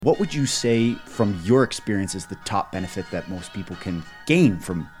What would you say from your experience is the top benefit that most people can gain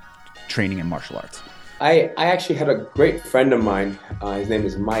from training in martial arts? I actually had a great friend of mine. His name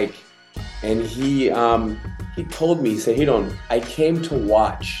is Mike, and he told me, he said, I came to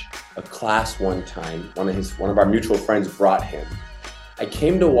watch a class one time. One of our mutual friends brought him. I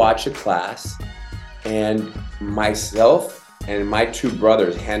came to watch a class, and myself and my two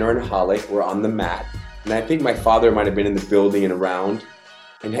brothers, Hannah and Halek, were on the mat. And I think my father might have been in the building and around.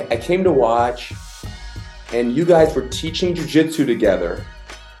 And I came to watch, and you guys were teaching jiu-jitsu together.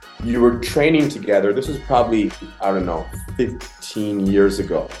 You were training together. This was probably, 15 years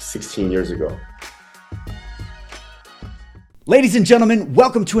ago, 16 years ago. Ladies and gentlemen,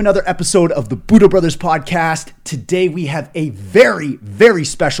 welcome to another episode of the Budo Brothers podcast. Today we have a very, very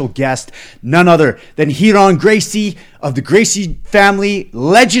special guest, none other than Ryron Gracie of the Gracie family,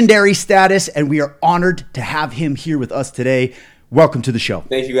 legendary status, and we are honored to have him here with us today. Welcome to the show.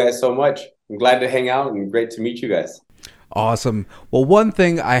 Thank you guys so much. I'm glad to hang out and great to meet you guys. Awesome. Well, one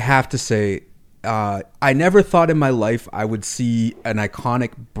thing I have to say, I never thought in my life I would see an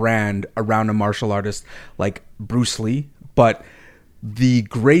iconic brand around a martial artist like Bruce Lee, but the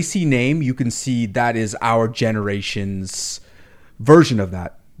Gracie name, you can see that is our generation's version of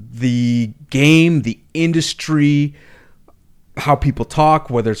that. The game, the industry, how people talk,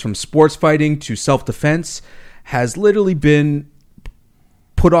 whether it's from sports fighting to self-defense, has literally been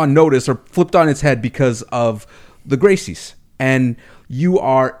put on notice or flipped on its head because of the Gracies. And you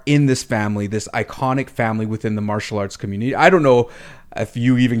are in this family, this iconic family within the martial arts community. I don't know if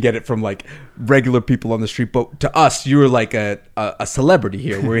you even get it from like regular people on the street, but to us, you're like a celebrity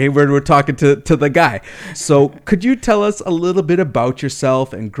here. We're talking to the guy. So could you tell us a little bit about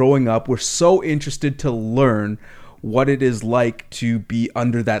yourself and growing up? We're so interested to learn what it is like to be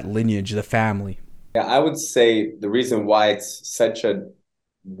under that lineage, the family. Yeah, I would say the reason why it's such a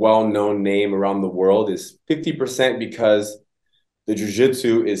well-known name around the world is 50% because the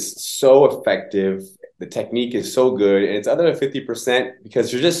jiu-jitsu is so effective, the technique is so good, and it's other 50%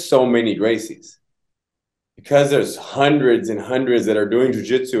 because there's just so many Gracies. Because there's hundreds and hundreds that are doing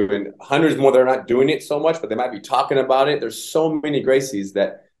jiu-jitsu and hundreds more that are not doing it so much, but they might be talking about it. There's so many Gracies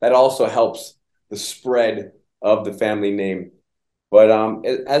that also helps the spread of the family name. But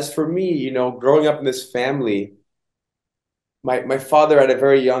as for me, growing up in this family, my father at a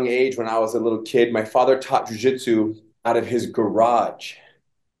very young age, when I was a little kid, my father taught jiu-jitsu out of his garage.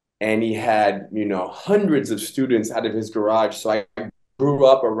 And he had, hundreds of students out of his garage. So I grew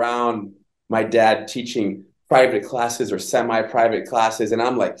up around my dad teaching private classes or semi-private classes. And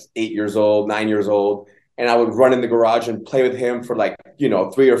I'm like 8 years old, 9 years old. And I would run in the garage and play with him for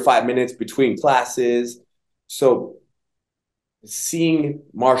 3 or 5 minutes between classes. So seeing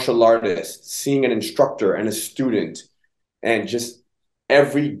martial artists, seeing an instructor and a student, and just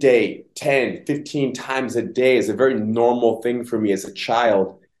every day, 10, 15 times a day is a very normal thing for me as a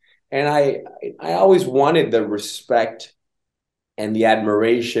child. And I always wanted the respect and the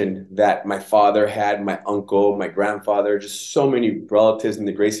admiration that my father had, my uncle, my grandfather, just so many relatives in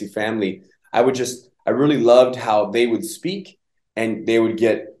the Gracie family. I really loved how they would speak, and they would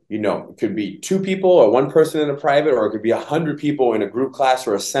get, it could be 2 people or 1 person in a private, or it could be 100 people in a group class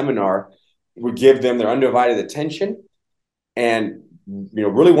or a seminar. It would give them their undivided attention. And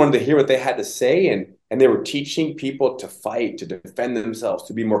really wanted to hear what they had to say, and they were teaching people to fight, to defend themselves,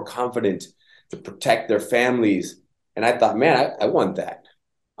 to be more confident, to protect their families. And I thought, man, I want that.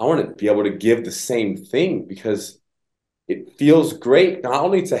 I want to be able to give the same thing, because it feels great not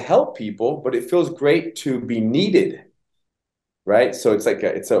only to help people, but it feels great to be needed, right? So it's like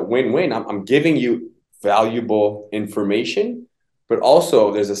it's a win-win. I'm giving you valuable information, but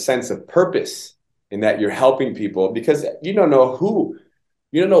also there's a sense of purpose in that you're helping people, because you don't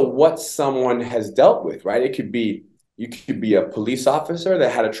know what someone has dealt with, right? You could be a police officer that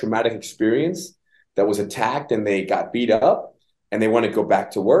had a traumatic experience, that was attacked and they got beat up and they want to go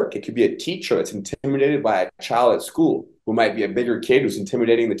back to work. It could be a teacher that's intimidated by a child at school who might be a bigger kid who's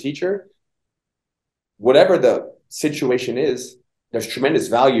intimidating the teacher. Whatever the situation is, there's tremendous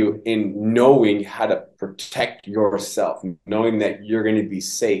value in knowing how to protect yourself, knowing that you're going to be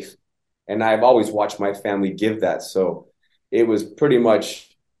safe. And I've always watched my family give that. So it was pretty much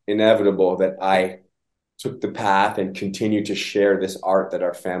inevitable that I took the path and continue to share this art that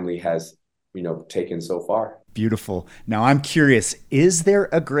our family has, taken so far. Beautiful. Now I'm curious, is there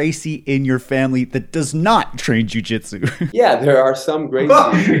a Gracie in your family that does not train jiu-jitsu? Yeah, there are some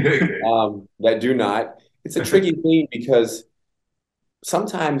Gracies that do not. It's a tricky thing, because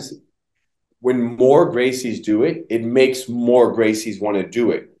sometimes when more Gracies do it, it makes more Gracies want to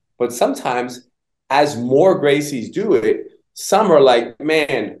do it. But sometimes as more Gracies do it, some are like,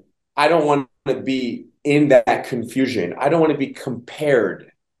 man, I don't want to be in that confusion. I don't want to be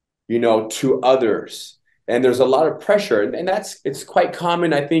compared, to others. And there's a lot of pressure. And it's quite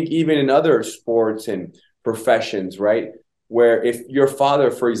common, I think, even in other sports and professions, right? Where if your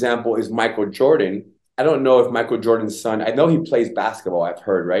father, for example, is Michael Jordan, I don't know if Michael Jordan's son, I know he plays basketball, I've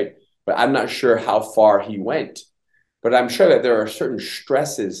heard, right? But I'm not sure how far he went. But I'm sure that there are certain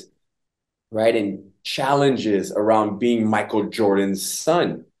stresses, right, and challenges around being Michael Jordan's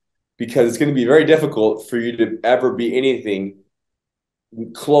son, because it's going to be very difficult for you to ever be anything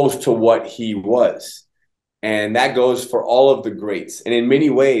close to what he was. And that goes for all of the greats. And in many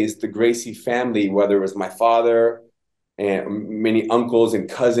ways, the Gracie family, whether it was my father and many uncles and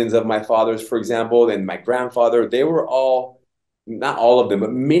cousins of my father's, for example, and my grandfather, they were all, not all of them,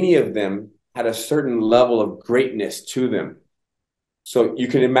 but many of them had a certain level of greatness to them. So you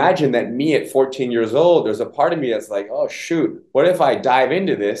can imagine that me at 14 years old, there's a part of me that's like, oh, shoot, what if I dive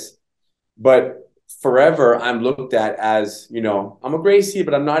into this? But forever, I'm looked at as, I'm a Gracie,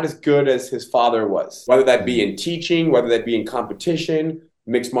 but I'm not as good as his father was, whether that be in teaching, whether that be in competition,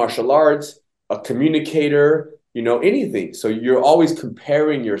 mixed martial arts, a communicator, anything. So you're always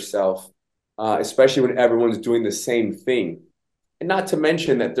comparing yourself, especially when everyone's doing the same thing. And not to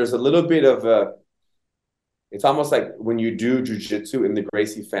mention that there's a little bit of it's almost like when you do jiu-jitsu in the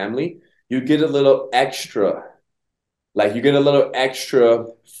Gracie family, you get a little extra,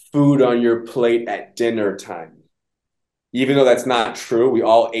 food on your plate at dinner time. Even though that's not true, we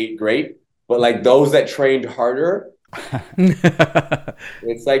all ate great, but like those that trained harder,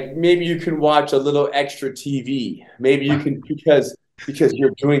 it's like maybe you can watch a little extra TV. Maybe you can, because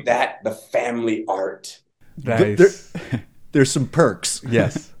you're doing that, the family art. Nice. There's some perks.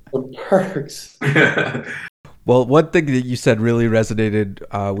 Yes. Some perks. Well, one thing that you said really resonated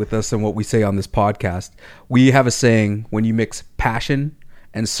with us and what we say on this podcast. We have a saying, when you mix passion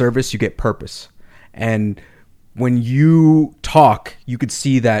and service, you get purpose. And when you talk, you could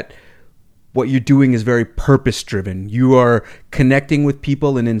see that what you're doing is very purpose driven. You are connecting with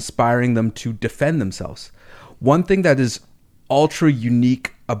people and inspiring them to defend themselves. One thing that is ultra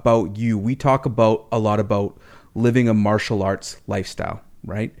unique about you, we talk about a lot about living a martial arts lifestyle,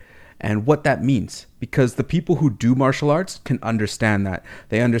 right? And what that means, because the people who do martial arts can understand that.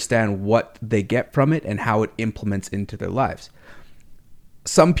 They understand what they get from it and how it implements into their lives.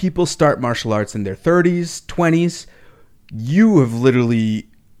 Some people start martial arts in their 30s, 20s. You have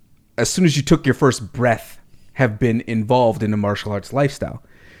literally, as soon as you took your first breath, have been involved in a martial arts lifestyle.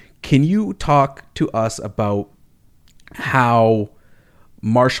 Can you talk to us about how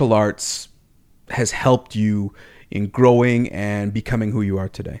martial arts has helped you in growing and becoming who you are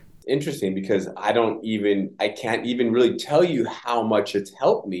today? Interesting, because I can't even really tell you how much it's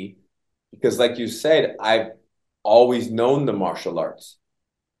helped me, because like you said, I've always known the martial arts.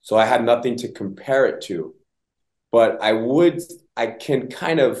 So I had nothing to compare it to. But I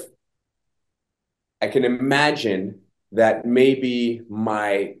can imagine that maybe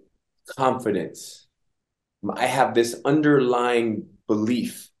my confidence, I have this underlying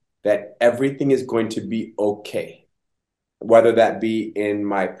belief that everything is going to be okay, whether that be in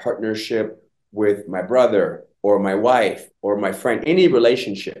my partnership with my brother or my wife or my friend, any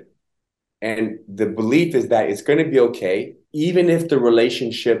relationship. And the belief is that it's going to be okay, even if the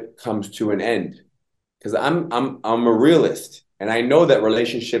relationship comes to an end. Because I'm a realist, and I know that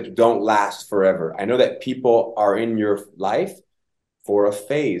relationships don't last forever. I know that people are in your life for a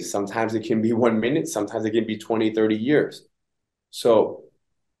phase. Sometimes it can be 1 minute, sometimes it can be 20, 30 years. So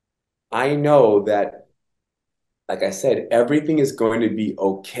I know that, like I said, everything is going to be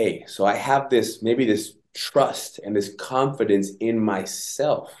okay. So I have this trust and this confidence in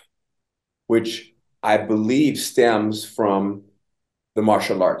myself, which I believe stems from the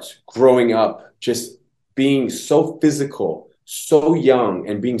martial arts. Growing up, just being so physical, so young,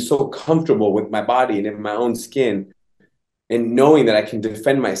 and being so comfortable with my body and in my own skin, and knowing that I can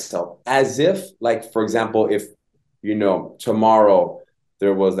defend myself as if, like, for example, if, tomorrow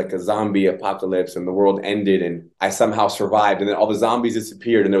there was like a zombie apocalypse and the world ended and I somehow survived and then all the zombies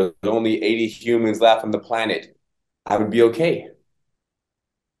disappeared and there was only 80 humans left on the planet, I would be okay.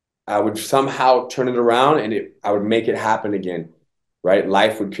 I would somehow turn it around and I would make it happen again, right?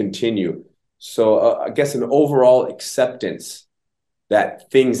 Life would continue. So I guess an overall acceptance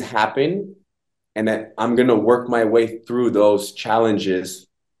that things happen and that I'm going to work my way through those challenges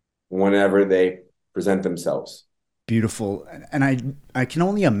whenever they present themselves. Beautiful. And I can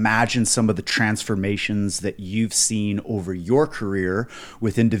only imagine some of the transformations that you've seen over your career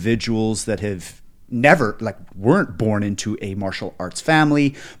with individuals that have never weren't born into a martial arts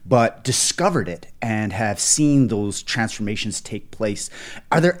family, but discovered it and have seen those transformations take place.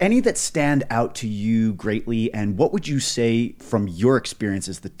 Are there any that stand out to you greatly? And what would you say from your experience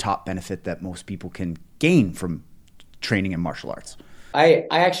is the top benefit that most people can gain from training in martial arts? I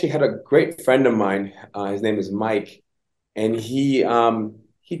actually had a great friend of mine. His name is Mike, and he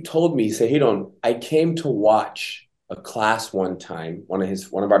told me, he said, "Hiron, I came to watch a class one time. One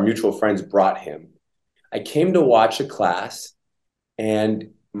of our mutual friends brought him. I came to watch a class,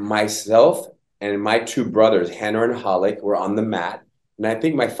 and myself and my two brothers, Hannah and Halek, were on the mat. And I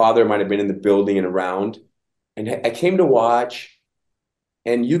think my father might have been in the building and around. And I came to watch,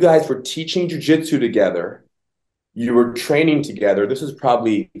 and you guys were teaching jiu-jitsu together. You were training together. This was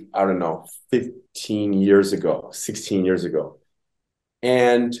probably, I don't know, 15 years ago, 16 years ago.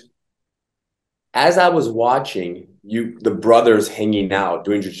 And as I was watching the brothers hanging out,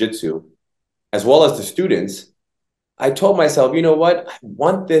 doing jiu-jitsu, as well as the students, I told myself, you know what? I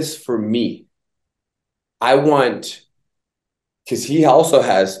want this for me. Because he also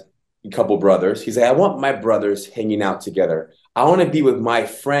has a couple brothers. He's like, I want my brothers hanging out together. I want to be with my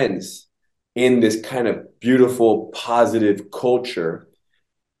friends in this kind of beautiful, positive culture.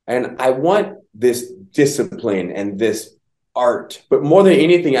 And I want this discipline and this art. But more than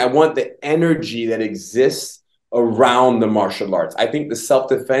anything, I want the energy that exists around the martial arts. I think the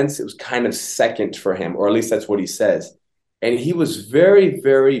self-defense, it was kind of second for him, or at least that's what he says. And he was very,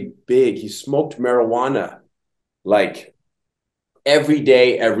 very big. He smoked marijuana like every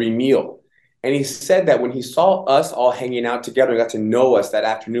day, every meal. And he said that when he saw us all hanging out together and got to know us that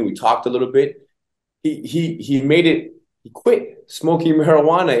afternoon, we talked a little bit, he quit smoking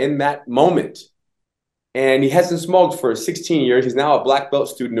marijuana in that moment. And he hasn't smoked for 16 years. He's now a black belt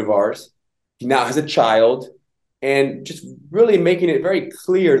student of ours. He now has a child. And just really making it very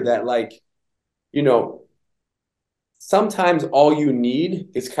clear that, sometimes all you need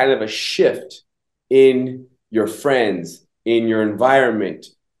is kind of a shift in your friends, in your environment.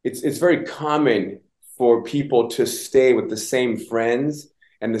 It's very common for people to stay with the same friends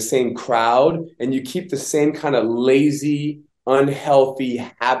and the same crowd, and you keep the same kind of lazy, unhealthy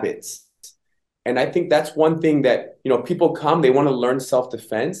habits. And I think that's one thing that, people come, they want to learn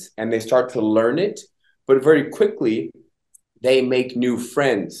self-defense, and they start to learn it. But very quickly, they make new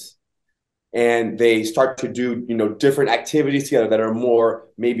friends and they start to do, different activities together that are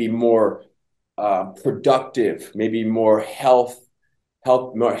maybe more productive, maybe more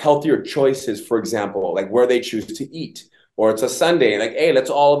more healthier choices, for example, like where they choose to eat. Or it's a Sunday, like, hey, let's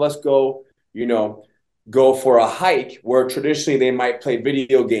all of us go for a hike, where traditionally they might play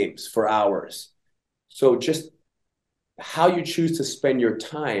video games for hours. So just how you choose to spend your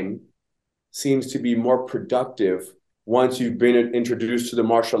time seems to be more productive once you've been introduced to the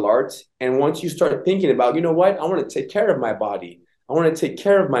martial arts. And once you start thinking about, you know what, I want to take care of my body. I want to take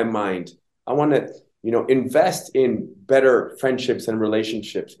care of my mind. I want to, invest in better friendships and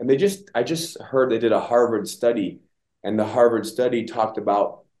relationships. And I just heard they did a Harvard study, and the Harvard study talked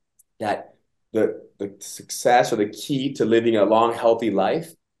about that the success or the key to living a long, healthy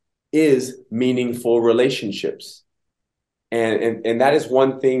life is meaningful relationships. And that is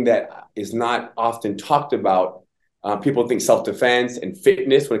one thing that is not often talked about. People think self-defense and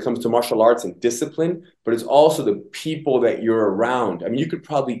fitness when it comes to martial arts and discipline, but it's also the people that you're around. I mean, you could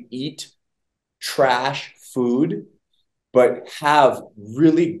probably eat trash food, but have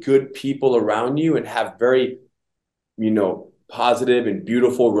really good people around you and have very, positive and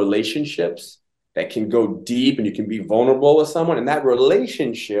beautiful relationships that can go deep, and you can be vulnerable with someone. And that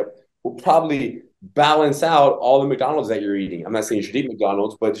relationship will probably balance out all the McDonald's that you're eating. I'm not saying you should eat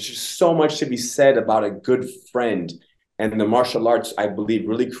McDonald's, but there's just so much to be said about a good friend. And the martial arts, I believe,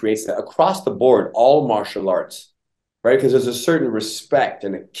 really creates that across the board, all martial arts, right? Because there's a certain respect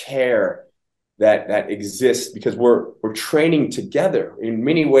and a care that exists because we're training together. In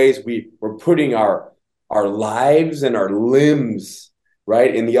many ways, we're putting our lives and our limbs,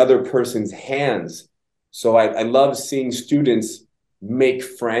 right, in the other person's hands. So I love seeing students make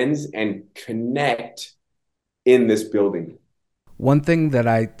friends and connect in this building. One thing that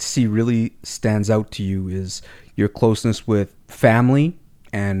I see really stands out to you is your closeness with family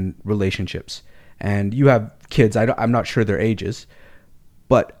and relationships. And you have kids. I'm not sure their ages,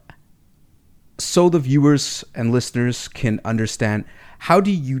 but so the viewers and listeners can understand, how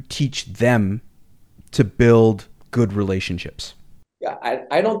do you teach them to build good relationships? Yeah,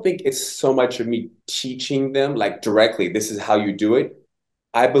 I don't think it's so much of me teaching them like directly, this is how you do it.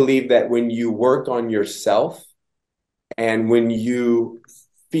 I believe that when you work on yourself and when you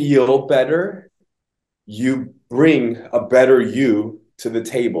feel better, you bring a better you to the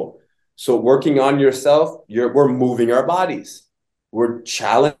table. So working on yourself, we're moving our bodies. We're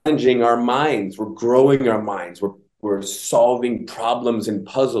challenging our minds. We're growing our minds. We're solving problems and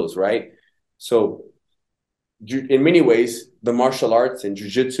puzzles, right? So in many ways, the martial arts and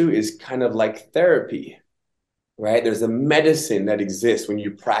jiu-jitsu is kind of like therapy, right? There's a medicine that exists when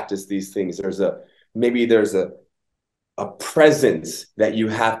you practice these things. Maybe there's a presence that you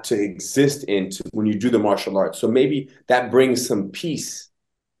have to exist when you do the martial arts. So maybe that brings some peace,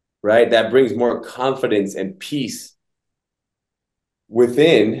 right? That brings more confidence and peace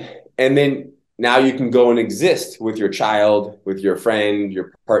within. And then now you can go and exist with your child, with your friend,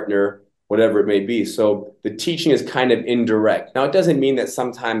 your partner, whatever it may be. So the teaching is kind of indirect. Now, it doesn't mean that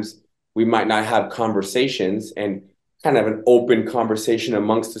sometimes we might not have conversations and kind of an open conversation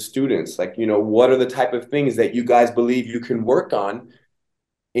amongst the students. Like, what are the type of things that you guys believe you can work on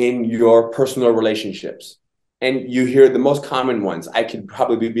in your personal relationships? And you hear the most common ones. I could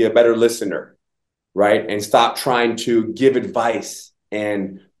probably be a better listener, right? And stop trying to give advice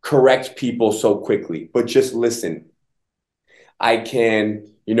and correct people so quickly, but just listen. I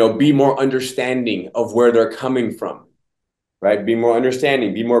can, be more understanding of where they're coming from, right? Be more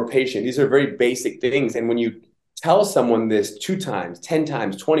understanding, be more patient. These are very basic things. And when you tell someone this 2 times, 10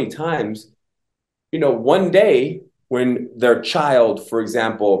 times, 20 times, one day when their child, for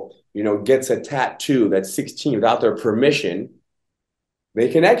example, gets a tattoo that's 16 without their permission, they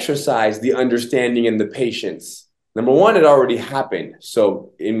can exercise the understanding and the patience. Number one, it already happened.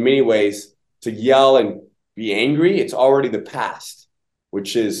 So in many ways, to yell and be angry, it's already the past,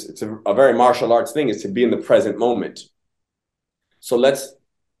 which is, it's a very martial arts thing, is to be in the present moment. So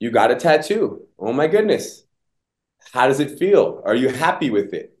you got a tattoo. Oh my goodness. How does it feel? Are you happy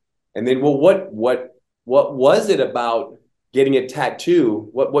with it? And then, well, what was it about getting a tattoo?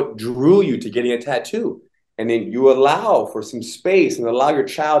 What drew you to getting a tattoo? And then you allow for some space and allow your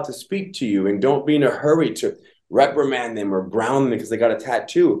child to speak to you, and don't be in a hurry to reprimand them or ground them because they got a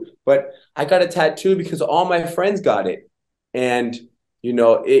tattoo. But I got a tattoo because all my friends got it. And,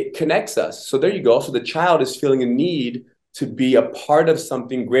 it connects us. So there you go. So the child is feeling a need to be a part of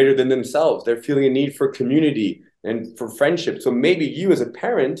something greater than themselves. They're feeling a need for community and for friendship. So maybe you as a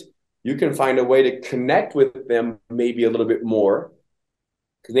parent, you can find a way to connect with them maybe a little bit more,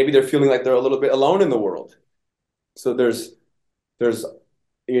 because maybe they're feeling like they're a little bit alone in the world. So there's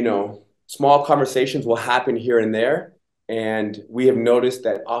small conversations will happen here and there. And we have noticed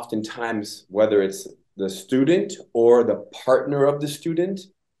that oftentimes, whether it's the student or the partner of the student,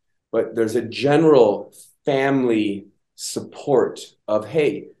 but there's a general family support of,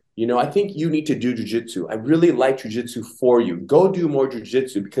 hey, I think you need to do jiu-jitsu. I really like jiu-jitsu for you. Go do more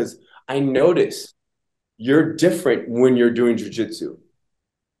jiu-jitsu, because I notice you're different when you're doing jiu-jitsu.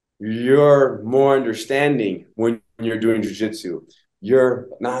 You're more understanding when you're doing jiu-jitsu. You're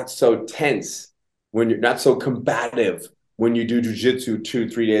not so tense, when you're not so combative when you do jiu-jitsu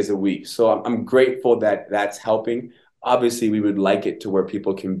 2-3 days a week. So I'm grateful that that's helping. Obviously, we would like it to where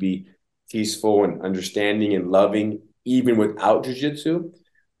people can be peaceful and understanding and loving even without jiu-jitsu.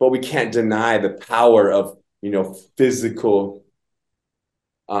 But we can't deny the power of, physical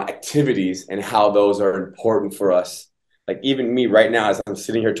activities and how those are important for us. Like even me right now, as I'm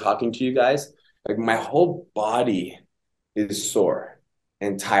sitting here talking to you guys, like my whole body is sore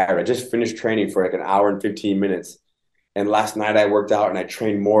and tired. I just finished training for like an hour and 15 minutes. And last night I worked out and I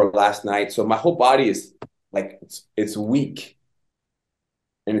trained more last night. So my whole body is like, it's weak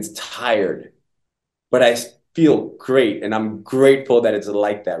and it's tired, but I feel great. And I'm grateful that it's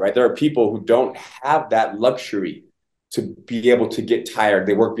like that, right? There are people who don't have that luxury to be able to get tired.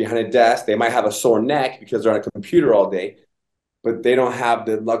 They work behind a desk. They might have a sore neck because they're on a computer all day, but they don't have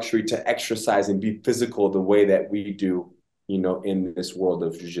the luxury to exercise and be physical the way that we do, in this world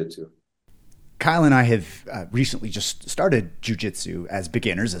of jiu-jitsu. Kyle and I have recently just started jiu-jitsu as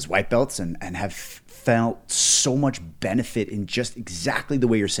beginners, as white belts, and have felt so much benefit in just exactly the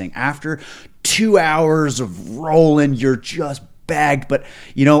way you're saying. After 2 hours of rolling, you're just bagged. But,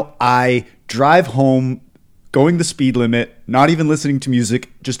 I drive home going the speed limit, not even listening to music,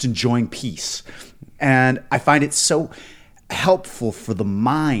 just enjoying peace. And I find it so helpful for the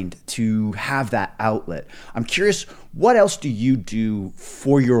mind to have that outlet. I'm curious, what else do you do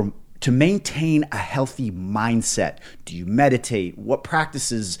to maintain a healthy mindset? Do you meditate? What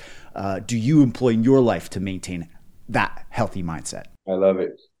practices do you employ in your life to maintain that healthy mindset? I love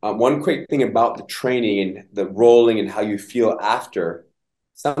it. One quick thing about the training and the rolling and how you feel after.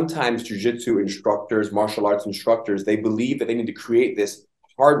 Sometimes jiu-jitsu instructors, martial arts instructors, they believe that they need to create this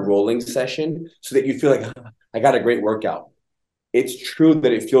hard rolling session so that you feel like, I got a great workout. It's true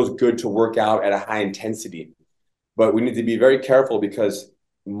that it feels good to work out at a high intensity, but we need to be very careful because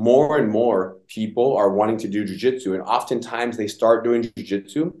more and more people are wanting to do jiu-jitsu, and oftentimes they start doing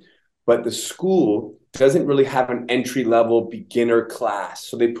jiu-jitsu, but the school doesn't really have an entry-level beginner class.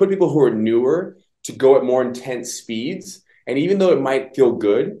 So they put people who are newer to go at more intense speeds. And even though it might feel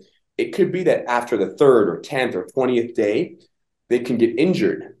good, it could be that after the 3rd or 10th or 20th day, they can get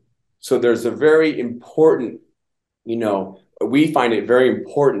injured. So there's a very important, we find it very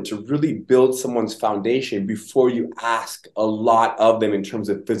important to really build someone's foundation before you ask a lot of them in terms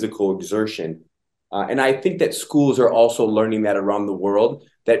of physical exertion. And I think that schools are also learning that around the world,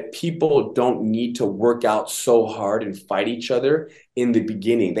 that people don't need to work out so hard and fight each other in the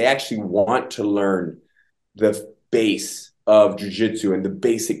beginning. They actually want to learn the base of jiu-jitsu and the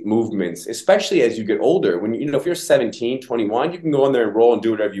basic movements, especially as you get older. When, if you're 17, 21, you can go in there and roll and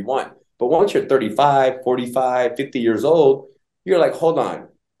do whatever you want. But once you're 35, 45, 50 years old, you're like, hold on,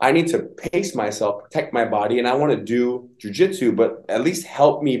 I need to pace myself, protect my body, and I want to do jiu-jitsu, but at least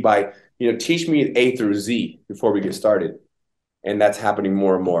help me by, teach me A through Z before we get started. And that's happening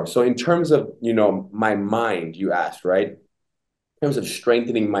more and more. So in terms of, my mind, you asked, right? In terms of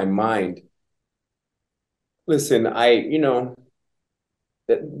strengthening my mind, listen, the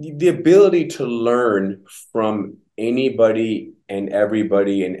ability to learn from anybody and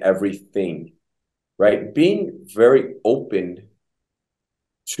everybody and everything, right? Being very open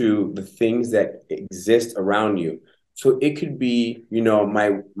to the things that exist around you. So it could be,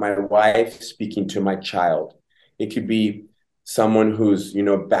 my wife speaking to my child. It could be someone who's,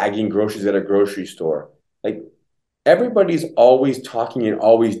 bagging groceries at a grocery store. Like, everybody's always talking and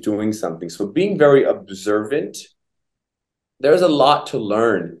always doing something. So being very observant, there's a lot to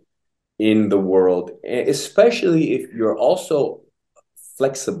learn in the world, especially if you're also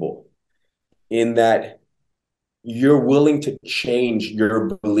flexible in that you're willing to change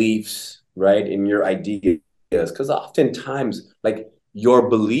your beliefs, right? And your ideas. Because oftentimes, like, your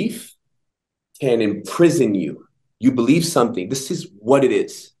belief can imprison you. You believe something, this is what it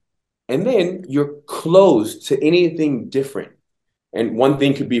is. And then you're closed to anything different. And one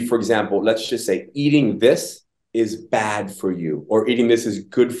thing could be, for example, let's just say eating this is bad for you, or eating this is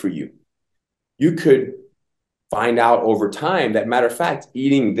good for you. You could find out over time that, matter of fact,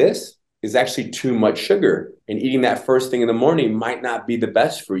 eating this is actually too much sugar, and eating that first thing in the morning might not be the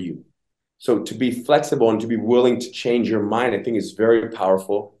best for you. So to be flexible and to be willing to change your mind, I think is very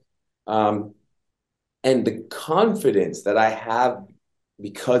powerful. And the confidence that I have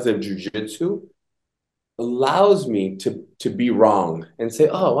because of jiu-jitsu allows me to be wrong and say,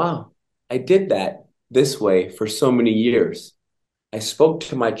 oh, wow, I did that this way for so many years. I spoke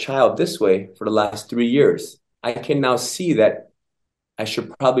to my child this way for the last 3 years. I can now see that I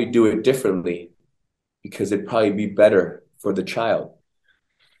should probably do it differently because it'd probably be better for the child.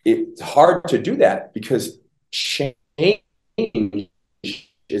 It's hard to do that because change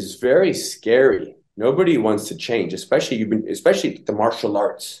is very scary. Nobody wants to change, especially the martial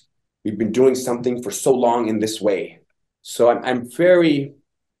arts. We've been doing something for so long in this way. So I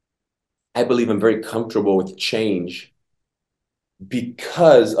believe I'm very comfortable with change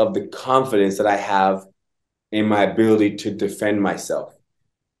because of the confidence that I have in my ability to defend myself,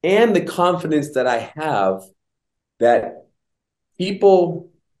 and the confidence that I have that people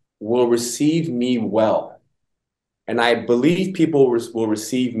will receive me well. And I believe people will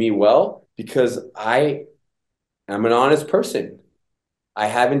receive me well because I am an honest person. I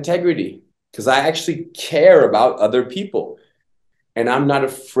have integrity because I actually care about other people. And I'm not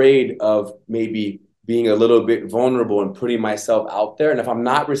afraid of maybe being a little bit vulnerable and putting myself out there. And if I'm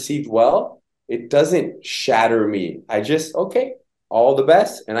not received well, it doesn't shatter me. I just, okay, all the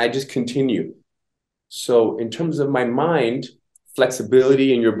best. And I just continue. So in terms of my mind,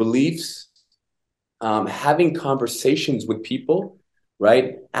 flexibility in your beliefs, having conversations with people,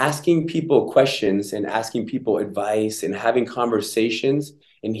 right? Asking people questions and asking people advice and having conversations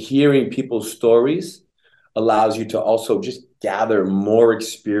and hearing people's stories allows you to also just gather more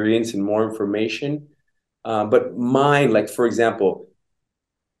experience and more information. But mine, like, for example,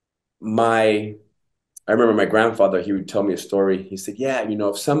 I remember my grandfather, he would tell me a story. He said, yeah,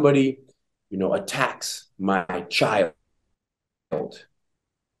 if somebody, attacks my child,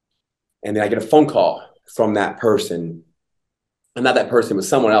 and then I get a phone call from that person, and not that person, but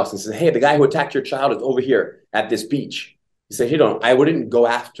someone else, and says, hey, the guy who attacked your child is over here at this beach. He said, I wouldn't go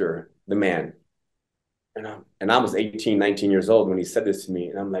after the man. And I was 18, 19 years old when he said this to me.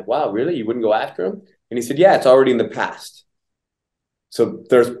 And I'm like, wow, really? You wouldn't go after him? And he said, yeah, it's already in the past. So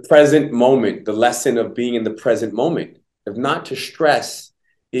there's present moment, the lesson of being in the present moment, of not to stress.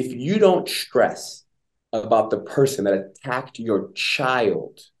 If you don't stress about the person that attacked your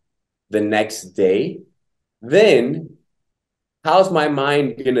child the next day, then how's my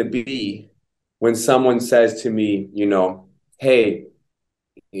mind going to be when someone says to me, hey,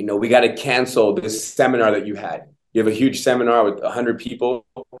 we got to cancel this seminar that you had. You have a huge seminar with 100 people.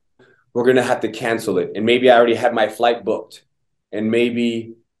 We're going to have to cancel it. And maybe I already had my flight booked, and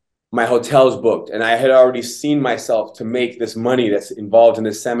maybe my hotel's booked, and I had already seen myself to make this money that's involved in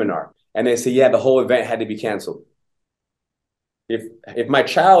this seminar. And they say, yeah, the whole event had to be canceled. If my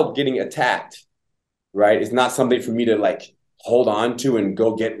child getting attacked, right, is not something for me to like hold on to and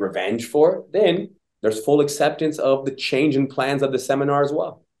go get revenge for, then there's full acceptance of the change in plans of the seminar as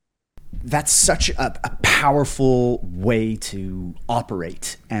well. That's such a powerful way to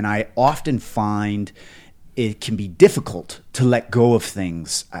operate. And I often find it can be difficult to let go of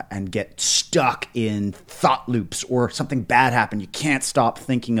things and get stuck in thought loops, or something bad happened. You can't stop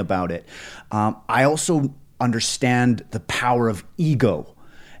thinking about it. I also understand the power of ego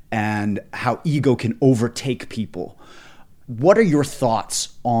and how ego can overtake people. What are your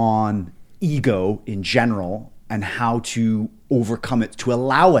thoughts on ego in general and how to overcome it to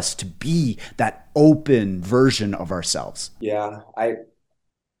allow us to be that open version of ourselves? Yeah,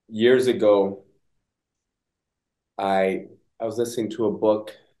 years ago, I was listening to a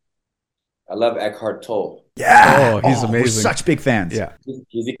book. I love Eckhart Tolle. Yeah. Oh, he's amazing. We're such big fans. Yeah. Is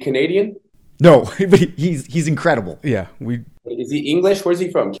he Canadian? No, but he's incredible. Yeah. Is he English? Where's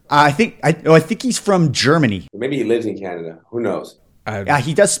he from? I think he's from Germany. Maybe he lives in Canada. Who knows? Yeah,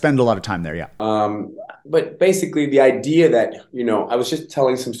 he does spend a lot of time there. Yeah. But basically, the idea that I was just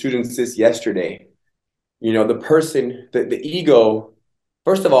telling some students this yesterday. The person, the ego.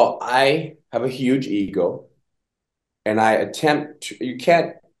 First of all, I have a huge ego, and I attempt to. You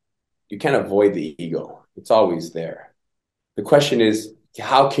can't avoid the ego. It's always there. The question is,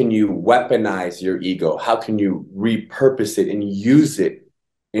 how can you weaponize your ego? How can you repurpose it and use it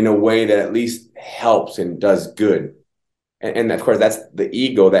in a way that at least helps and does good? And of course, that's the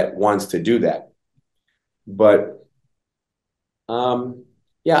ego that wants to do that. But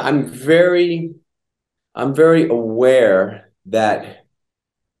yeah, I'm very aware that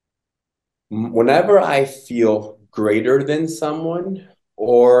whenever I feel greater than someone,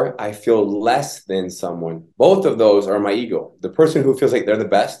 or I feel less than someone, both of those are my ego. The person who feels like they're the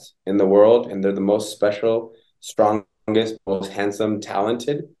best in the world and they're the most special, strongest, most handsome,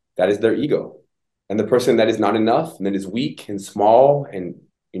 talented, that is their ego. And the person that is not enough and that is weak and small and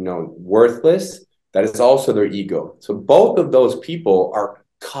worthless, that is also their ego. So both of those people are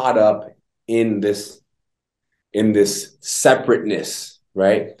caught up in this separateness,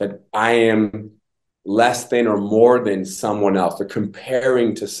 right? That I am less than or more than someone else. They're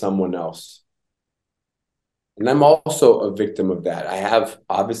comparing to someone else. And I'm also a victim of that. I have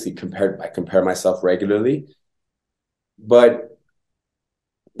obviously I compare myself regularly, but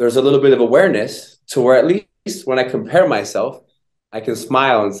there's a little bit of awareness to where at least when I compare myself, I can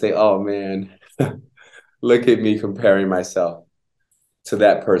smile and say, oh man, look at me comparing myself to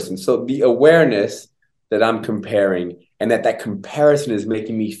that person. So the awareness that I'm comparing and that comparison is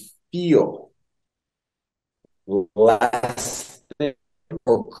making me feel less than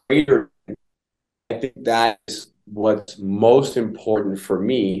or greater. I think that is what's most important for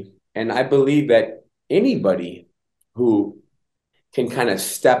me. And I believe that anybody who can kind of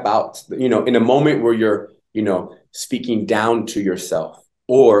step out, in a moment where you're, speaking down to yourself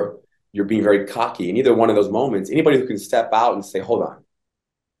or you're being very cocky, in either one of those moments, anybody who can step out and say, hold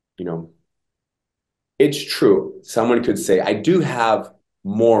on, it's true. Someone could say, I do have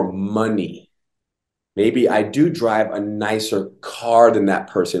more money. Maybe I do drive a nicer car than that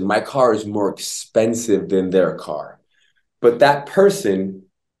person. My car is more expensive than their car. But that person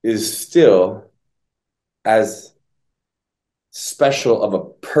is still as special of a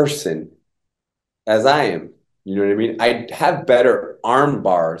person as I am. You know what I mean? I have better arm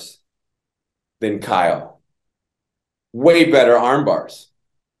bars than Kyle. Way better arm bars.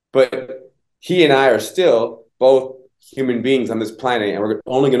 But he and I are still both human beings on this planet, and we're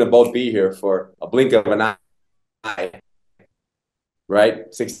only going to both be here for a blink of an eye,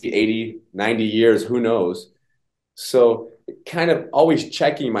 right? 60, 80, 90 years, who knows? So kind of always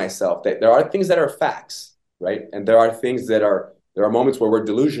checking myself that there are things that are facts, right? And there are things that there are moments where we're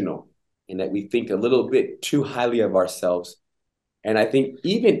delusional and that we think a little bit too highly of ourselves. And I think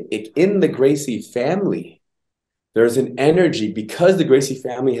even in the Gracie family, there's an energy, because the Gracie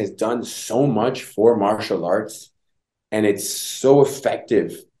family has done so much for martial arts, and it's so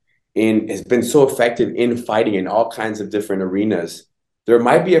effective has been so effective in fighting in all kinds of different arenas. There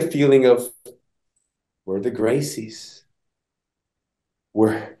might be a feeling of, we're the Gracies.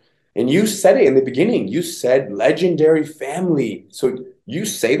 And you said it in the beginning. You said legendary family. So you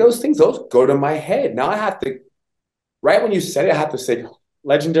say those things, those go to my head. Now I have to right when you said it, I have to say,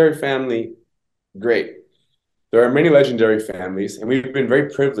 legendary family, great. There are many legendary families, and we've been very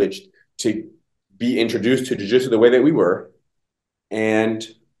privileged to be introduced to jiu-jitsu the way that we were and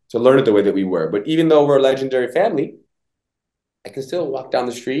to learn it the way that we were. But even though we're a legendary family, I can still walk down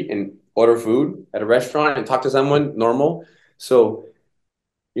the street and order food at a restaurant and talk to someone normal. So,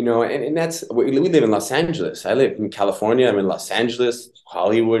 and that's, we live in Los Angeles. I live in California. I'm in Los Angeles.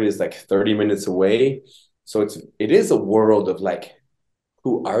 Hollywood is like 30 minutes away. So it is a world of like,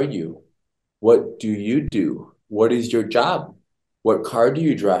 who are you? What do you do? What is your job? What car do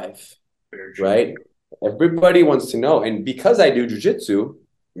you drive? Right? Everybody wants to know. And because I do jiu-jitsu,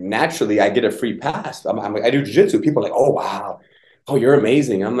 naturally I get a free pass. I do jiu-jitsu. People are like, oh, wow. Oh, you're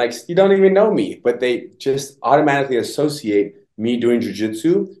amazing. I'm like, you don't even know me. But they just automatically associate me doing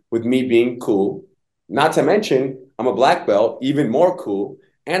jiu-jitsu with me being cool. Not to mention, I'm a black belt, even more cool.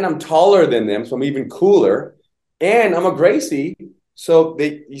 And I'm taller than them, so I'm even cooler. And I'm a Gracie. So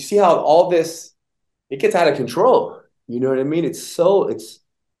you see how all this, it gets out of control. You know what I mean?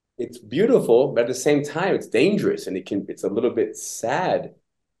 It's beautiful, but at the same time, it's dangerous and it's a little bit sad.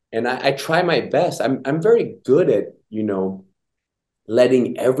 And I try my best. I'm very good at,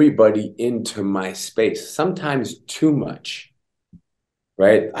 letting everybody into my space, sometimes too much,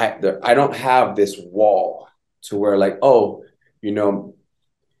 right? I don't have this wall to where like, oh,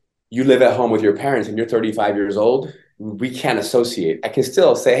 you live at home with your parents and you're 35 years old. We can't associate. I can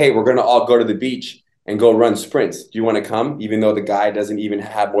still say, hey, we're going to all go to the beach and go run sprints. Do you want to come? Even though the guy doesn't even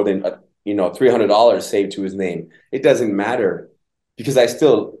have more than $300 saved to his name. It doesn't matter because I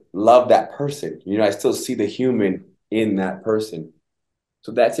still love that person. I still see the human in that person.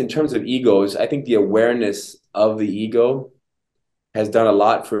 So that's in terms of egos. I think the awareness of the ego has done a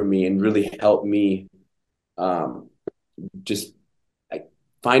lot for me and really helped me just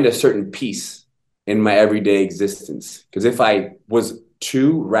find a certain peace in my everyday existence. Because if I was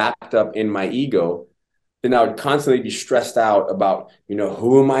too wrapped up in my ego, then I would constantly be stressed out about,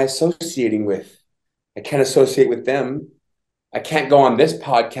 who am I associating with? I can't associate with them. I can't go on this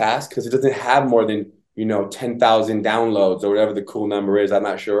podcast because it doesn't have more than, 10,000 downloads or whatever the cool number is. I'm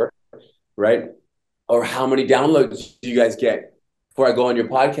not sure. Right. Or how many downloads do you guys get before I go on your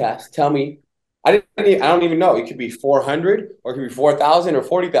podcast? Tell me. I don't even know. It could be 400 or it could be 4,000 or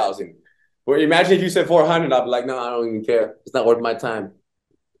 40,000. But imagine if you said 400, I'd be like, no, I don't even care. It's not worth my time.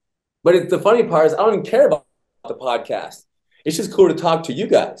 But the funny part is I don't even care about the podcast. It's just cool to talk to you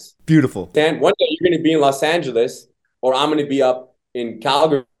guys. Beautiful. Dan, one day you're going to be in Los Angeles or I'm going to be up in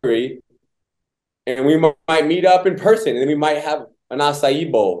Calgary and we might meet up in person and then we might have an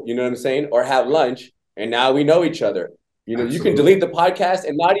acai bowl, you know what I'm saying? Or have lunch and now we know each other. Absolutely. You can delete the podcast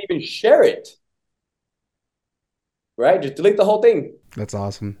and not even share it. Right? Just delete the whole thing. That's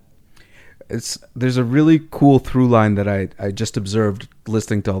awesome. There's a really cool through line that I just observed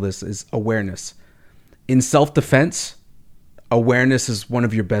listening to all this is awareness. In self-defense, awareness is one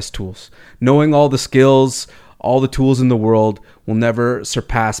of your best tools. Knowing all the skills, all the tools in the world will never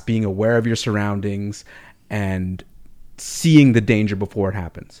surpass being aware of your surroundings and seeing the danger before it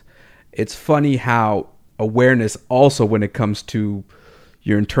happens. It's funny how awareness also, when it comes to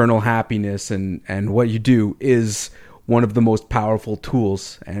your internal happiness and what you do, is one of the most powerful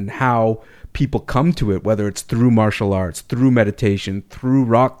tools, and how people come to it, whether it's through martial arts, through meditation, through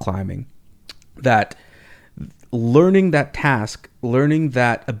rock climbing, that learning that task, learning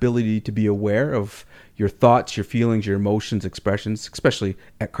that ability to be aware of your thoughts, your feelings, your emotions, expressions, especially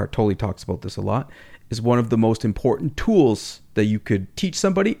Eckhart Tolle talks about this a lot, is one of the most important tools that you could teach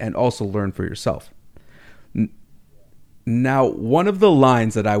somebody and also learn for yourself. Now, one of the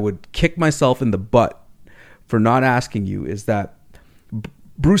lines that I would kick myself in the butt for not asking you is that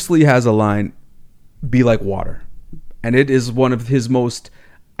Bruce Lee has a line, "Be like water." And it is one of his most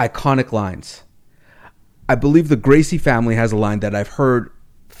iconic lines. I believe the Gracie family has a line that I've heard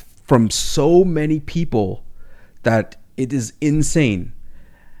from so many people that it is insane.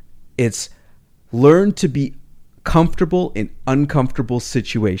 It's learn to be comfortable in uncomfortable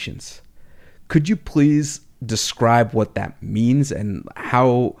situations. Could you please describe what that means and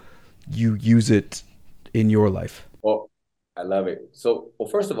how you use it in your life? Well, I love it. So,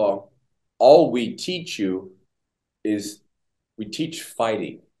 first of all we teach you is we teach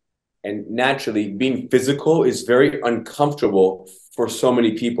fighting. And naturally, being physical is very uncomfortable for so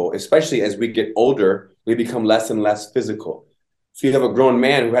many people, especially as we get older, we become less and less physical. So you have a grown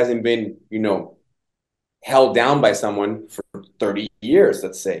man who hasn't been, held down by someone for 30 years,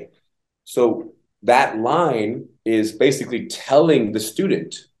 let's say. So that line is basically telling the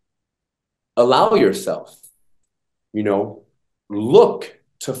student, allow yourself, look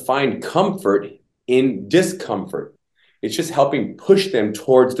to find comfort in discomfort. It's just helping push them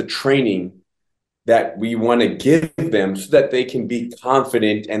towards the training that we want to give them so that they can be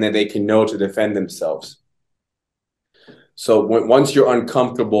confident and that they can know to defend themselves. So once you're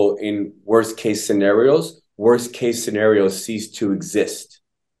uncomfortable in worst case scenarios cease to exist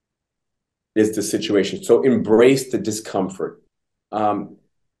is the situation. So embrace the discomfort. For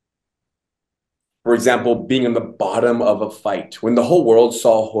example, being on the bottom of a fight. When the whole world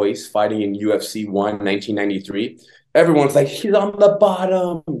saw Royce fighting in UFC 1, 1993, everyone's like, he's on the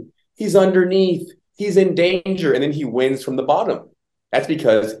bottom. He's underneath. He's in danger. And then he wins from the bottom. That's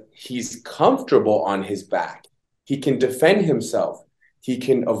because he's comfortable on his back. He can defend himself. He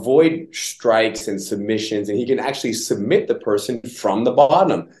can avoid strikes and submissions, and he can actually submit the person from the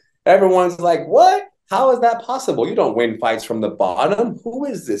bottom. Everyone's like, what? How is that possible? You don't win fights from the bottom. Who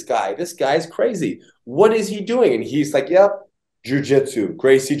is this guy? This guy's crazy. What is he doing? And he's like, yep, Jiu-Jitsu,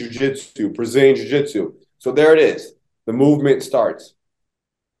 Gracie Jiu-Jitsu, Brazilian Jiu-Jitsu. So there it is. The movement starts.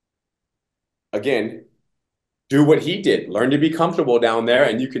 Again, do what he did. Learn to be comfortable down there,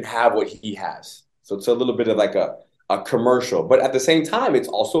 and you can have what he has. So it's a little bit of like a commercial. But at the same time, it's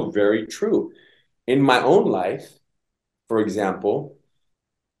also very true. In my own life, for example,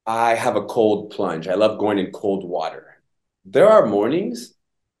 I have a cold plunge. I love going in cold water. There are mornings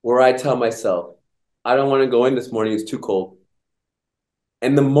where I tell myself, I don't want to go in this morning. It's too cold.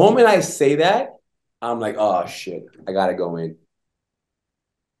 And the moment I say that, I'm like, oh, shit, I got to go in.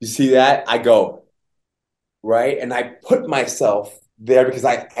 You see that? I go, right? And I put myself there because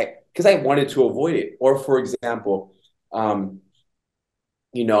I wanted to avoid it. Or, for example, my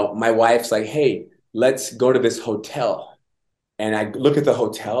wife's like, hey, let's go to this hotel. And I look at the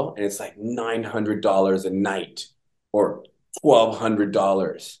hotel and it's like $900 a night or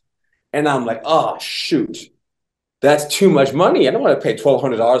 $1,200. And I'm like, oh, shoot, that's too much money. I don't want to pay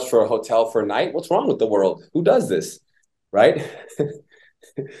 $1,200 for a hotel for a night. What's wrong with the world? Who does this? Right?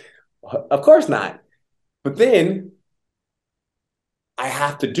 Of course not. But then I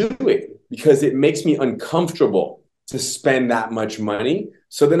have to do it because it makes me uncomfortable to spend that much money.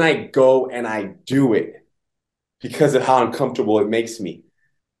 So then I go and I do it because of how uncomfortable it makes me.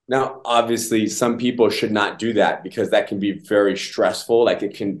 Now, obviously, some people should not do that because that can be very stressful. Like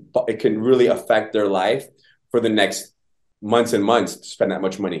it can really affect their life for the next months and months to spend that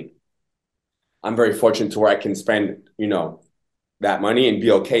much money. I'm very fortunate to where I can spend, that money and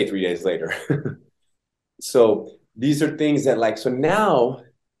be okay 3 days later. So these are things that so now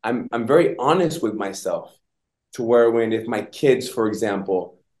I'm very honest with myself to where if my kids, for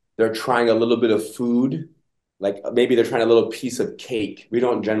example, they're trying a little bit of food, like maybe they're trying a little piece of cake. We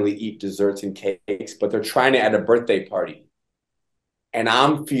don't generally eat desserts and cakes, but they're trying it at a birthday party. And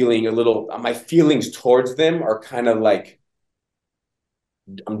I'm feeling my feelings towards them are kind of like,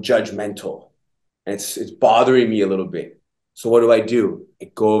 I'm judgmental. And it's bothering me a little bit. So what do?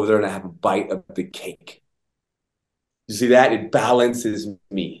 I go over there and I have a bite of the cake. You see that? It balances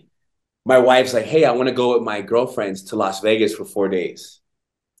me. My wife's like, hey, I want to go with my girlfriends to Las Vegas for 4 days.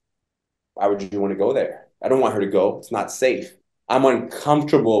 Why would you want to go there? I don't want her to go. It's not safe. I'm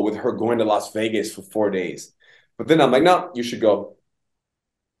uncomfortable with her going to Las Vegas for 4 days. But then I'm like, no, you should go.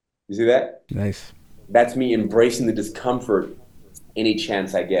 You see that? Nice. That's me embracing the discomfort any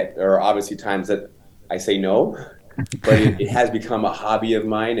chance I get. There are obviously times that I say no, but it has become a hobby of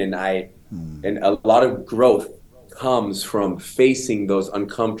mine, and a lot of growth comes from facing those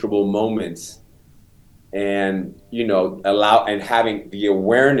uncomfortable moments and having the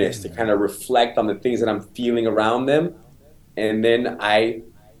awareness to kind of reflect on the things that I'm feeling around them. And then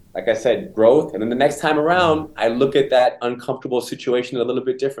like I said, growth. And then the next time around, I look at that uncomfortable situation a little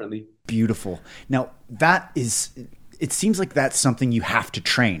bit differently. Beautiful. Now it seems like that's something you have to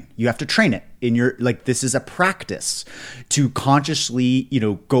train. You have to train it in this is a practice to consciously,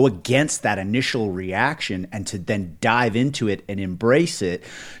 go against that initial reaction and to then dive into it and embrace it.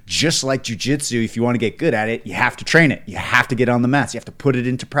 Just like jiu-jitsu, if you want to get good at it, you have to train it. You have to get on the mats. You have to put it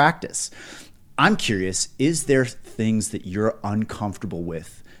into practice. I'm curious, is there things that you're uncomfortable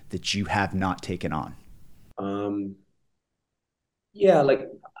with that you have not taken on? Yeah,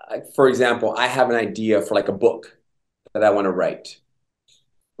 for example, I have an idea for a book that I want to write,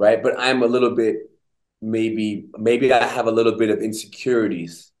 right? But I'm a little bit, maybe I have a little bit of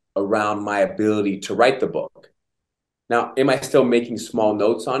insecurities around my ability to write the book. Now, am I still making small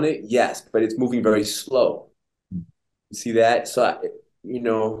notes on it? Yes, but it's moving very slow. You see that? So,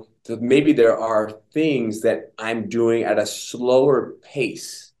 so maybe there are things that I'm doing at a slower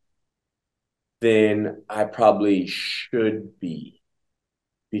pace than I probably should be,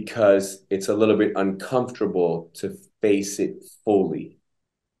 because it's a little bit uncomfortable to face it fully.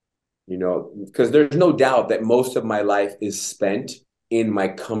 because there's no doubt that most of my life is spent in my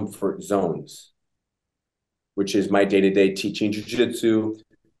comfort zones, which is my day-to-day teaching jiu-jitsu,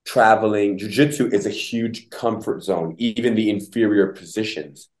 traveling. Jiu-jitsu is a huge comfort zone, even the inferior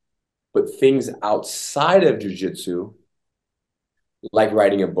positions. But things outside of jiu-jitsu, like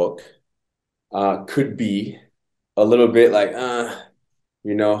writing a book, could be a little bit like,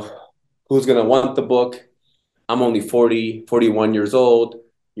 who's going to want the book? I'm only 40, 41 years old.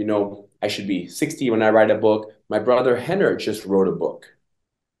 I should be 60 when I write a book. My brother Henner just wrote a book,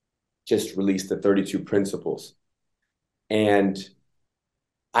 just released the 32 Principles. And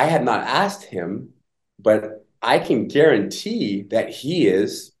I had not asked him, but I can guarantee that he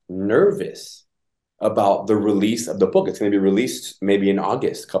is nervous about the release of the book. It's going to be released maybe in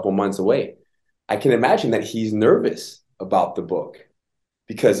August, a couple months away. I can imagine that he's nervous about the book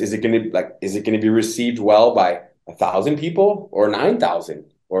because is it going to be received well by 1,000 people or 9,000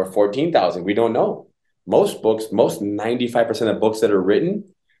 or 14,000? We don't know. Most 95% of books that are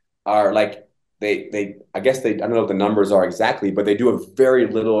written are like, I don't know what the numbers are exactly, but they do a very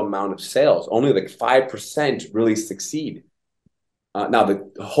little amount of sales. Only like 5% really succeed.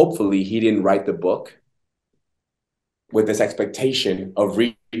 Hopefully he didn't write the book with this expectation of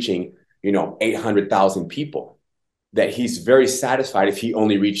reaching, 800,000 people, that he's very satisfied if he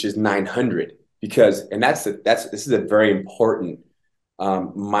only reaches 900, because, and this is a very important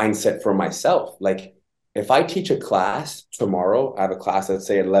mindset for myself. Like if I teach a class tomorrow, I have a class, let's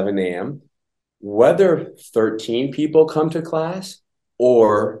say at 11 a.m., whether 13 people come to class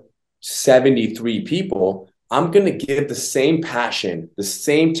or 73 people, I'm going to give the same passion, the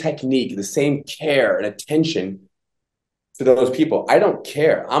same technique, the same care and attention to those people. I don't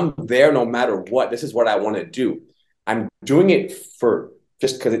care. I'm there no matter what. This is what I want to do. I'm doing it for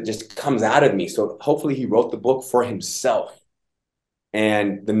just because it just comes out of me. So hopefully he wrote the book for himself,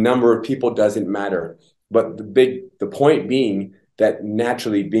 and the number of people doesn't matter. But the point being that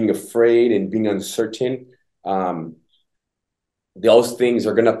naturally being afraid and being uncertain, those things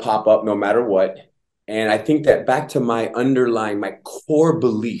are going to pop up no matter what. And I think that back to my core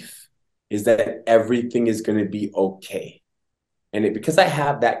belief is that everything is going to be okay. And because I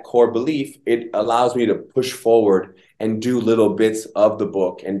have that core belief, it allows me to push forward and do little bits of the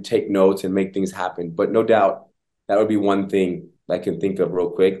book and take notes and make things happen. But no doubt that would be one thing I can think of real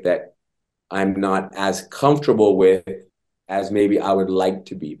quick that I'm not as comfortable with as maybe I would like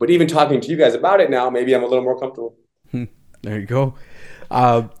to be. But even talking to you guys about it now, maybe I'm a little more comfortable. There you go.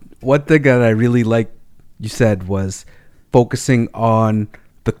 One thing that I really like you said was focusing on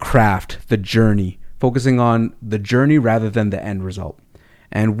the craft, the journey, focusing on the journey rather than the end result.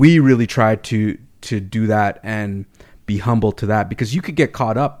 And we really try to do that and be humble to that, because you could get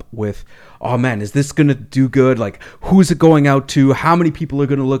caught up with, oh man, is this going to do good? Like, who's it going out to? How many people are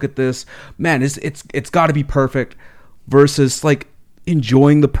going to look at this? Man, it's got to be perfect, versus like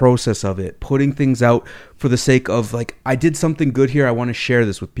enjoying the process of it, putting things out for the sake of like, I did something good here, I want to share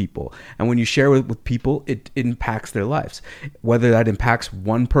this with people. And when you share with people, it impacts their lives, whether that impacts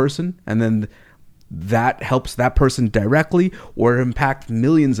one person and then that helps that person directly, or impact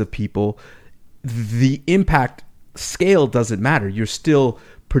millions of people. The impact scale doesn't matter. You're still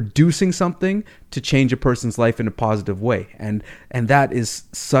producing something to change a person's life in a positive way, and that is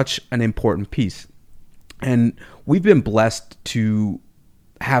such an important piece. And we've been blessed to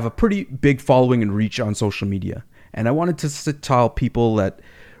have a pretty big following and reach on social media. And I wanted to tell people that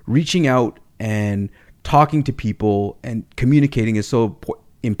reaching out and talking to people and communicating is so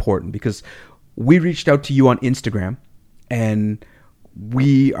important, because we reached out to you on Instagram, and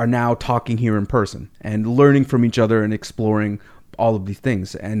we are now talking here in person and learning from each other and exploring all of these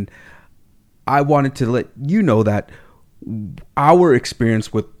things. And I wanted to let you know that our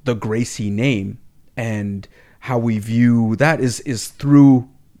experience with the Gracie name and how we view that is through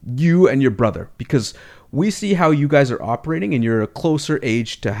you and your brother, because we see how you guys are operating and you're a closer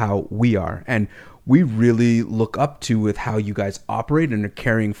age to how we are. And we really look up to with how you guys operate and are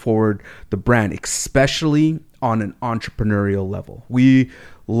carrying forward the brand, especially on an entrepreneurial level. We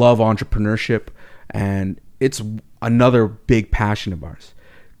love entrepreneurship, and it's another big passion of ours.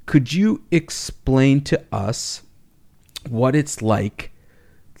 Could you explain to us what it's like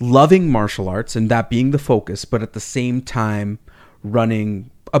loving martial arts and that being the focus, but at the same time running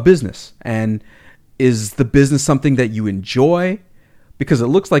a business? And is the business something that you enjoy? Because it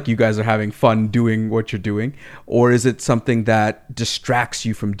looks like you guys are having fun doing what you're doing, or is it something that distracts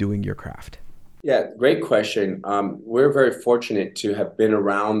you from doing your craft? Yeah, great question. We're very fortunate to have been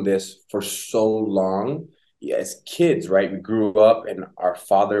around this for so long. Yeah, as kids, right? We grew up and our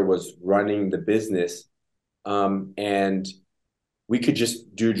father was running the business. And we could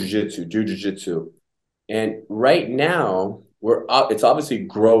just do jujitsu. And right now, we're up, it's obviously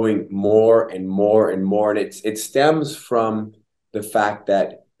growing more and more and more. And it stems from the fact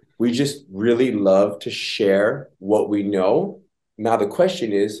that we just really love to share what we know. Now, the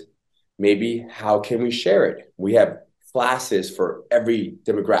question is maybe how can we share it? We have classes for every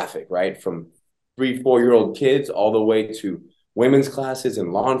demographic, right? From 3, 4-year-old kids all the way to women's classes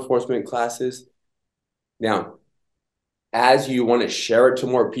and law enforcement classes. Now, as you want to share it to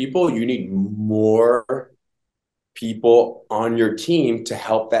more people, you need more people on your team to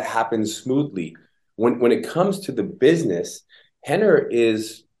help that happen smoothly. When it comes to the business, Henner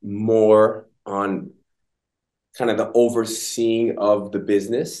is more on kind of the overseeing of the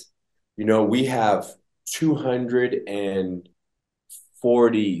business. We have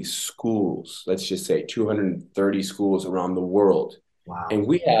 240 schools, let's just say 230 schools around the world. Wow. And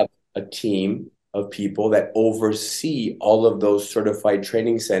we have a team of people that oversee all of those certified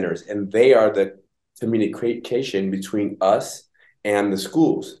training centers, and they are the communication between us and the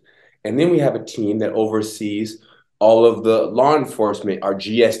schools. And then we have a team that oversees all of the law enforcement, our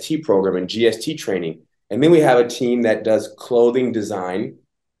GST program and GST training. And then we have a team that does clothing design,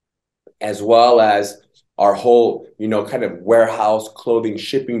 as well as our whole, kind of warehouse clothing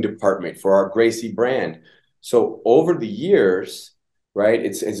shipping department for our Gracie brand. So over the years, right,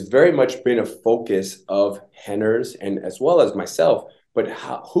 it's very much been a focus of Henner's and as well as myself, but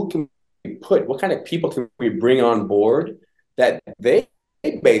who can we put, what kind of people can we bring on board that they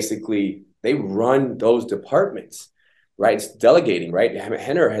run those departments, right? It's delegating, right?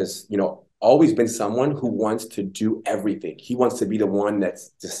 Henner has, always been someone who wants to do everything. He wants to be the one that's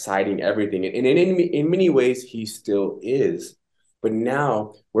deciding everything. And in many ways, he still is. But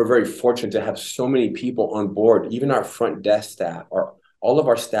now we're very fortunate to have so many people on board, even our front desk staff, all of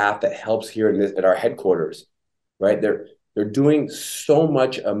our staff that helps here at our headquarters, right? They're doing so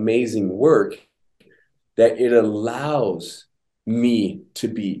much amazing work that it allows me to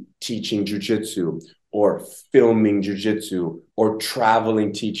be teaching jiu-jitsu or filming jiu-jitsu or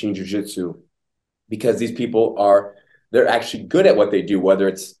traveling teaching jiu-jitsu, because these people they're actually good at what they do, whether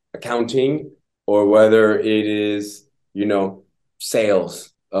it's accounting or whether it is,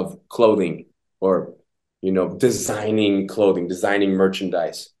 sales of clothing or, designing clothing, designing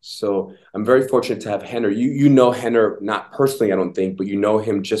merchandise. So I'm very fortunate to have Henner. You know Henner, not personally, I don't think, but you know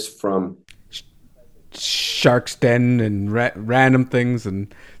him just from Shark's Den and random things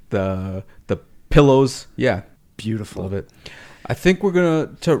and the pillows. Yeah. Beautiful. Love it. I think we're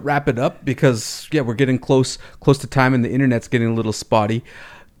going to wrap it up because, we're getting close to time and the internet's getting a little spotty.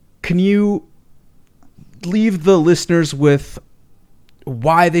 Can you leave the listeners with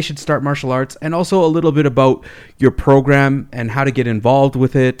why they should start martial arts and also a little bit about your program and how to get involved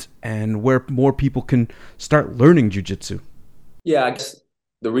with it and where more people can start learning jiu-jitsu? Yeah, I guess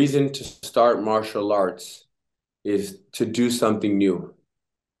the reason to start martial arts is to do something new,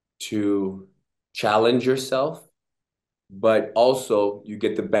 to challenge yourself, but also you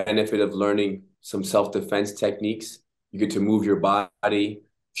get the benefit of learning some self-defense techniques. You get to move your body,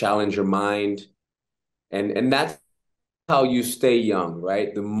 challenge your mind, and that's how you stay young,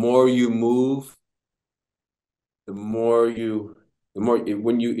 right? The more you move, if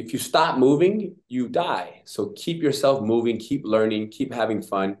you stop moving, you die. So keep yourself moving, keep learning, keep having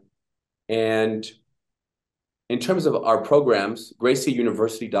fun. And in terms of our programs,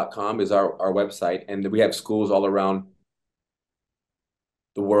 gracieuniversity.com is our website, and we have schools all around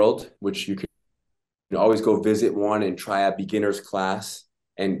the world, which you can always go visit one and try a beginner's class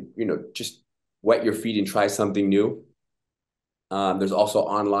and, just wet your feet and try something new. There's also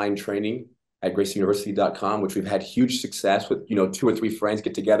online training at gracieuniversity.com, which we've had huge success with, 2 or 3 friends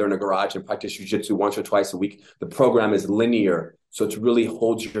get together in a garage and practice jiu-jitsu once or twice a week. The program is linear, so it's really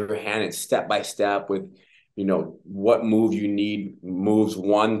holds your hand. It's step by step with, what move you need, moves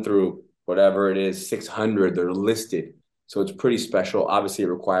 1 through whatever it is, 600, they're listed. So it's pretty special. Obviously, it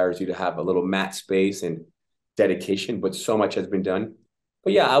requires you to have a little mat space and dedication, but so much has been done.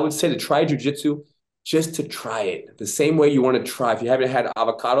 But yeah, I would say to try jiu-jitsu, just to try it. The same way you want to try. If you haven't had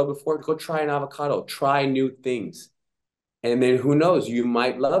avocado before, go try an avocado. Try new things. And then who knows, you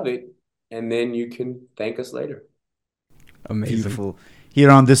might love it, and then you can thank us later. Amazing. Beautiful.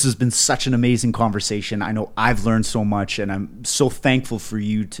 Ryron, this has been such an amazing conversation. I know I've learned so much, and I'm so thankful for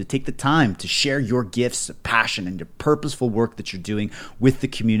you to take the time to share your gifts, passion, and your purposeful work that you're doing with the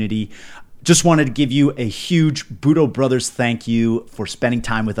community. Just wanted to give you a huge Budo Brothers thank you for spending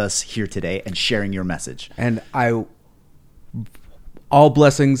time with us here today and sharing your message. And all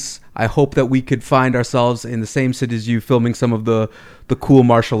blessings. I hope that we could find ourselves in the same city as you, filming some of the cool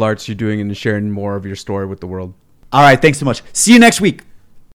martial arts you're doing and sharing more of your story with the world. All right, thanks so much. See you next week.